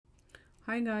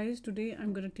Hi guys, today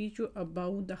I'm going to teach you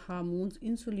about the hormones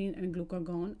insulin and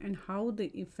glucagon and how they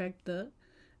affect the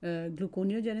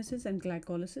gluconeogenesis and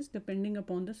glycolysis depending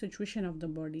upon the situation of the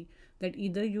body. That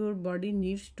either your body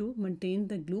needs to maintain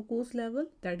the glucose level,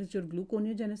 that is your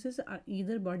gluconeogenesis, or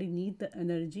either body need the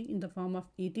energy in the form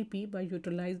of ATP by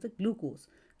utilize the glucose,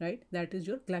 right? That is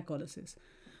your glycolysis.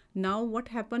 Now what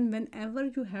happen whenever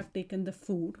you have taken the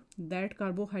food, that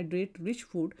carbohydrate rich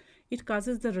food, it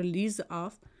causes the release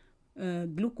of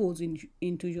glucose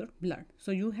into your blood.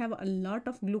 So you have a lot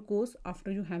of glucose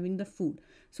after you having the food.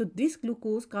 So this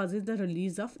glucose causes the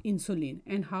release of insulin,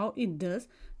 and how it does,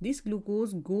 this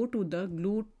glucose go to the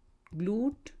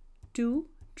GLUT2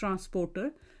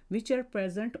 transporter which are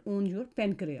present on your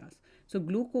pancreas. So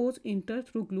glucose enter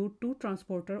through GLUT2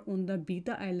 transporter on the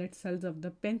beta islet cells of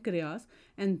the pancreas,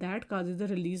 and that causes the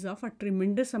release of a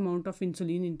tremendous amount of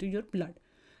insulin into your blood.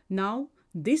 Now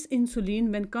this insulin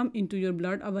when come into your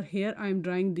blood, over here I am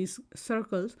drawing these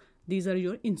circles, these are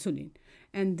your insulin,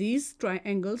 and these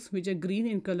triangles which are green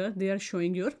in color, they are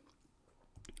showing your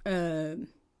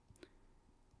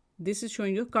this is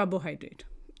showing your carbohydrate,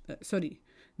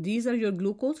 these are your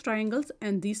glucose triangles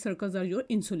and these circles are your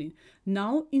insulin.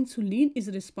 Now insulin is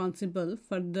responsible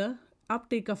for the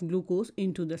uptake of glucose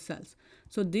into the cells.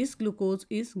 So this glucose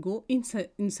is go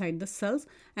inside the cells,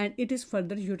 and it is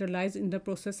further utilized in the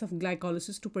process of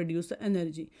glycolysis to produce the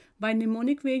energy. By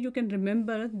mnemonic way, you can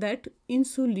remember that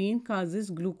insulin causes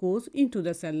glucose into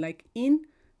the cell, like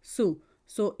in-su.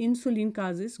 So insulin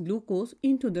causes glucose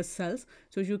into the cells.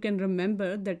 So you can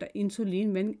remember that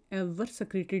insulin, whenever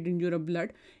secreted in your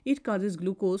blood, it causes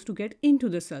glucose to get into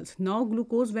the cells. Now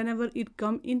glucose, whenever it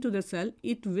come into the cell,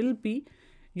 it will be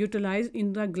utilized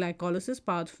in the glycolysis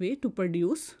pathway to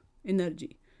produce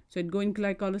energy. So it going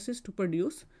glycolysis to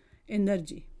produce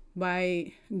energy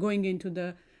by going into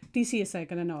the TCA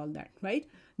cycle and all that, right?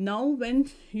 Now when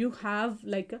you have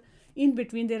like in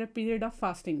between there a period of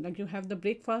fasting, like you have the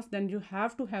breakfast, then you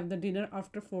have to have the dinner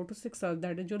after 4 to 6 hours,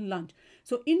 that is your lunch.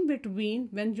 So in between,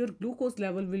 when your glucose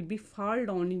level will be fall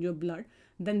down in your blood,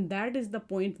 then that is the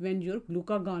point when your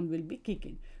glucagon will be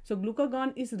kicking. So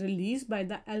glucagon is released by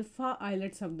the alpha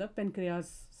islets of the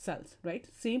pancreas cells, right?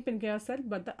 Same pancreas cell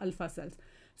but the alpha cells.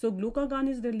 So glucagon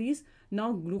is released.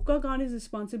 Now glucagon is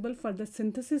responsible for the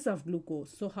synthesis of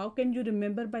glucose. So how can you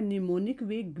remember by mnemonic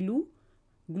way? Glu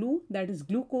that is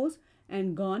glucose,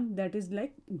 and gon that is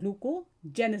like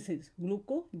glucogenesis,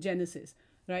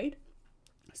 right?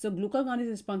 So glucagon is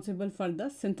responsible for the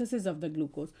synthesis of the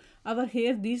glucose. Over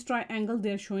here, these triangles,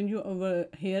 they are showing you over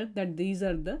here that these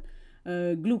are the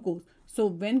glucose. So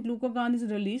when glucagon is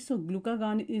released, so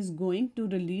glucagon is going to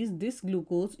release this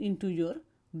glucose into your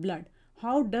blood.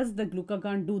 How does the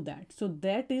glucagon do that? So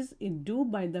that is it do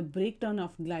by the breakdown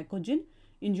of glycogen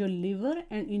in your liver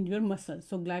and in your muscles.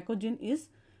 So glycogen is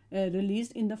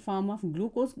released in the form of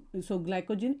glucose. So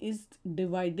glycogen is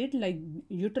divided, like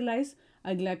utilize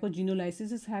a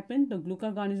glycogenolysis is happened, the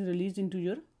glucagon is released into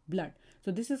your blood.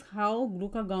 So this is how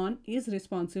glucagon is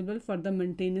responsible for the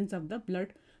maintenance of the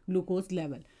blood glucose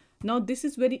level. Now this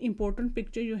is very important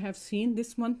picture, you have seen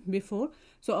this one before.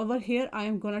 So over here I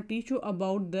am gonna teach you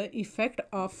about the effect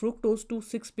of fructose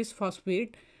 2,6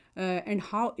 bisphosphate and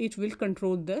how it will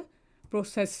control the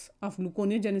process of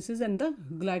gluconeogenesis and the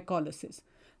glycolysis.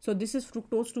 So this is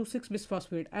fructose 2,6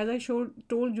 bisphosphate. As I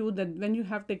told you that when you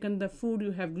have taken the food,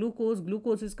 you have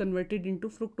glucose is converted into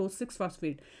fructose 6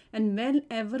 phosphate, and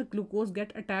whenever glucose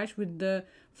get attached with the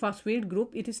phosphate group,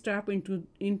 it is trapped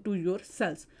into your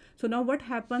cells. So now what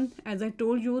happened, as I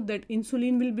told you that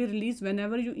insulin will be released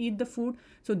whenever you eat the food.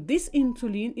 So this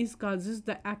insulin causes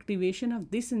the activation of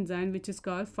this enzyme which is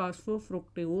called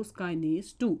phosphofructose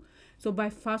kinase 2. So by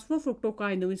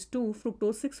phosphofructokinase 2,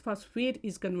 fructose 6 phosphate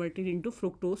is converted into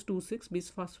fructose 2,6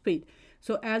 bisphosphate.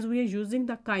 So as we are using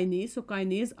the kinase, so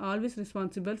kinase always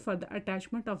responsible for the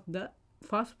attachment of the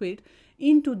phosphate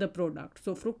into the product.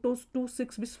 So fructose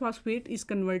 2,6 bisphosphate is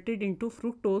converted into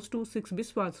fructose 2,6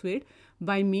 bisphosphate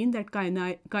by mean that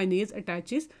kinase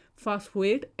attaches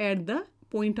phosphate at the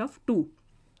point of 2,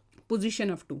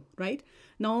 position of 2, right?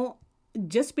 Now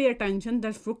just pay attention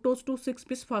that fructose 2,6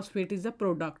 bisphosphate is the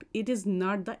product, it is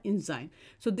not the enzyme.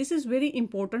 So this is very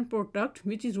important product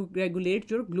which is regulate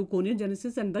your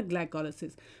gluconeogenesis and the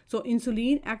glycolysis. So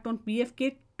insulin act on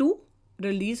PFK to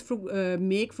release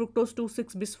make fructose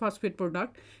 2,6 bisphosphate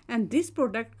product, and this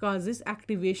product causes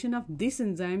activation of this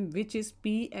enzyme which is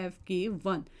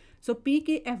PFK1. So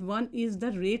PKF1 is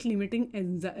the rate limiting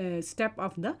step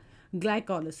of the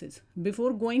glycolysis.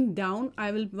 Before going down,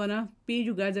 I will wanna pay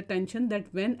you guys attention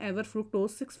that whenever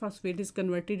fructose 6 phosphate is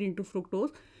converted into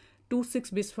fructose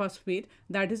 2,6-bisphosphate,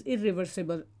 that is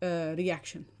irreversible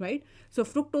reaction, right? So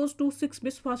fructose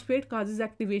 2,6-bisphosphate causes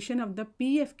activation of the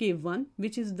PFK1,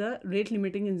 which is the rate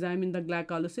limiting enzyme in the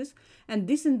glycolysis, and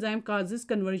this enzyme causes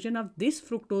conversion of this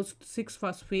fructose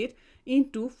 6-phosphate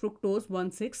into fructose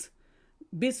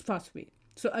 1,6-bisphosphate.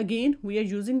 So again, we are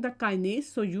using the kinase.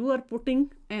 So you are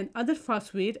putting an other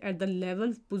phosphate at the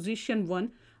level position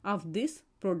 1 of this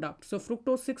product. So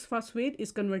fructose 6-phosphate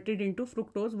is converted into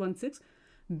fructose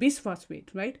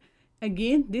 1,6-bisphosphate, right?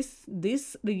 Again,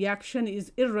 this reaction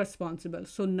is irresponsible.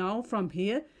 So now from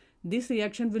here, this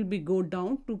reaction will be go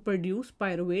down to produce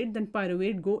pyruvate. Then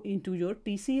pyruvate go into your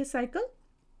TCA cycle,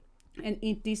 and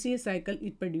in TCA cycle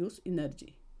it produce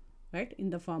energy, right,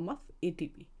 in the form of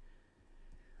ATP.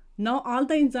 Now all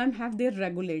the enzymes have their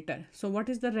regulator. So what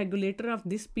is the regulator of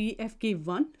this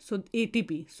PFK1? So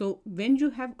ATP. So when you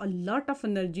have a lot of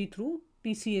energy through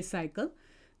TCA cycle,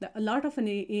 a lot of an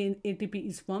ATP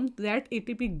is formed. That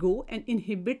ATP go and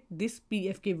inhibit this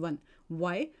PFK1.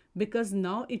 Why? Because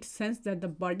now it senses that the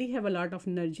body have a lot of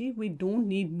energy. We don't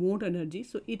need more energy.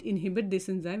 So it inhibit this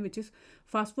enzyme, which is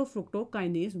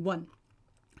phosphofructokinase 1.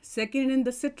 Second, in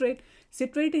the citrate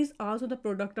is also the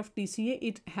product of TCA.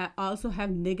 It also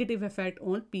have negative effect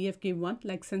on PFK1,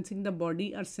 like sensing the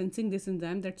body or sensing this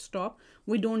enzyme that stop,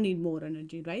 we don't need more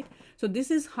energy, right? So this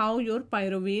is how your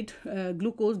pyruvate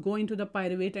glucose go into the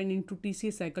pyruvate and into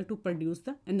TCA cycle to produce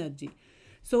the energy.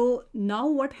 So now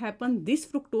what happened, this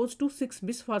fructose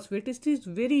 2,6-bisphosphate is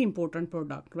very important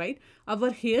product, right? Over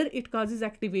here it causes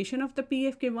activation of the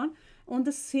PFK1. On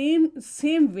the same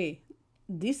way,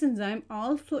 this enzyme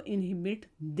also inhibit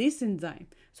this enzyme.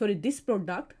 Sorry, this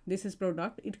product,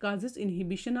 it causes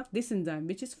inhibition of this enzyme,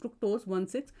 which is fructose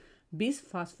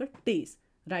 1,6-bisphosphatase,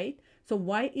 right? So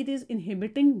why it is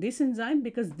inhibiting this enzyme?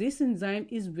 Because this enzyme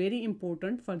is very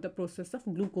important for the process of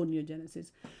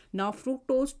gluconeogenesis. Now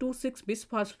fructose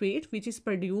 2,6-bisphosphate, which is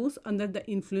produced under the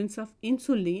influence of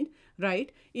insulin,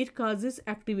 right? It causes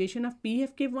activation of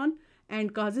PFK1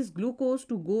 and causes glucose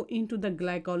to go into the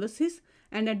glycolysis,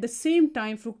 and at the same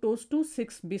time fructose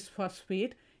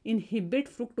 2,6-bisphosphate inhibit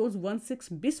fructose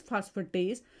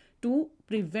 1,6-bisphosphatase to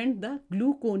prevent the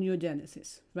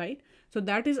gluconeogenesis, right? So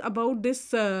that is about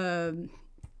this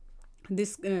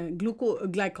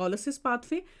glycolysis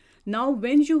pathway. Now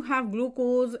when you have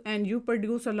glucose and you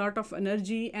produce a lot of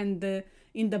energy, and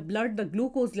in the blood the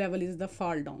glucose level is the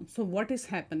fall down. So what is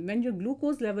happen when your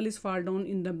glucose level is fall down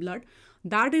in the blood?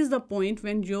 That is the point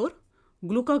when your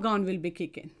glucagon will be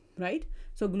kicking, right?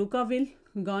 So glucagon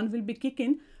will be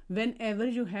kicking whenever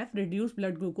you have reduced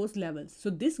blood glucose levels. So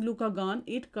this glucagon,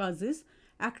 it causes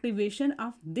activation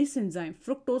of this enzyme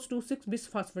fructose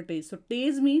 2,6-bisphosphatase. So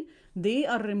tase mean they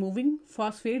are removing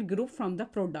phosphate group from the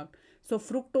product. So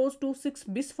fructose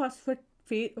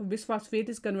 2,6-bisphosphate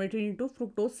is converted into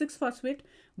fructose 6-phosphate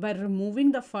by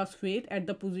removing the phosphate at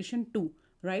the position 2,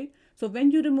 right? So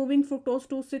when you're removing fructose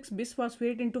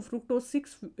 2,6-bisphosphate into fructose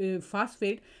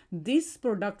 6-phosphate, this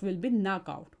product will be knocked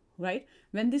out, right?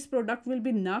 When this product will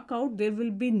be knocked out, there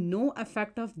will be no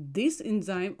effect of this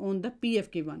enzyme on the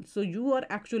PFK1. So you are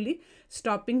actually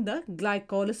stopping the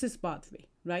glycolysis pathway,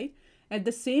 right? At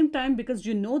the same time, because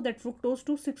you know that fructose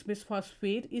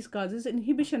 2,6-bisphosphate is causes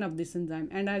inhibition of this enzyme,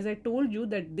 and as I told you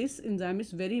that this enzyme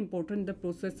is very important in the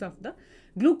process of the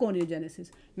gluconeogenesis.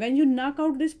 When you knock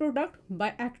out this product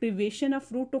by activation of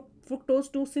fructose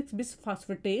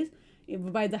 2,6-bisphosphatase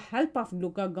by the help of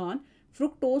glucagon,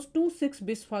 fructose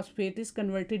 2,6-bisphosphate is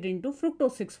converted into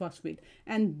fructose 6-phosphate,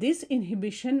 and this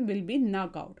inhibition will be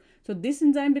knocked out. So this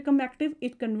enzyme become active,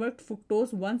 it converts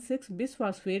fructose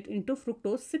 1,6-bisphosphate into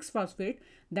fructose 6-phosphate.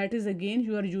 That is, again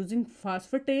you are using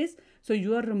phosphatase, so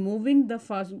you are removing the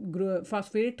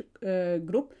phosphate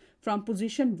group from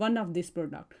position 1 of this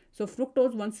product. So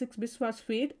fructose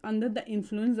 1,6-bisphosphate under the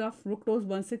influence of fructose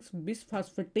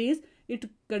 1,6-bisphosphatase, it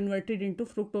converted into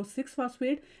fructose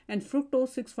 6-phosphate, and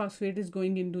fructose 6-phosphate is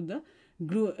going into the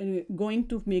going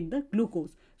to make the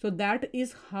glucose. So that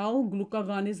is how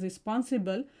glucagon is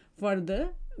responsible for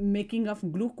the making of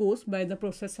glucose by the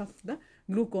process of the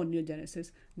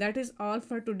gluconeogenesis. That is all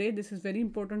for today. This is very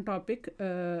important topic.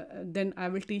 Then I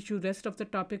will teach you rest of the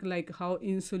topic, like how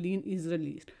insulin is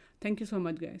released. Thank you so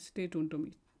much, guys. Stay tuned to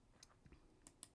me.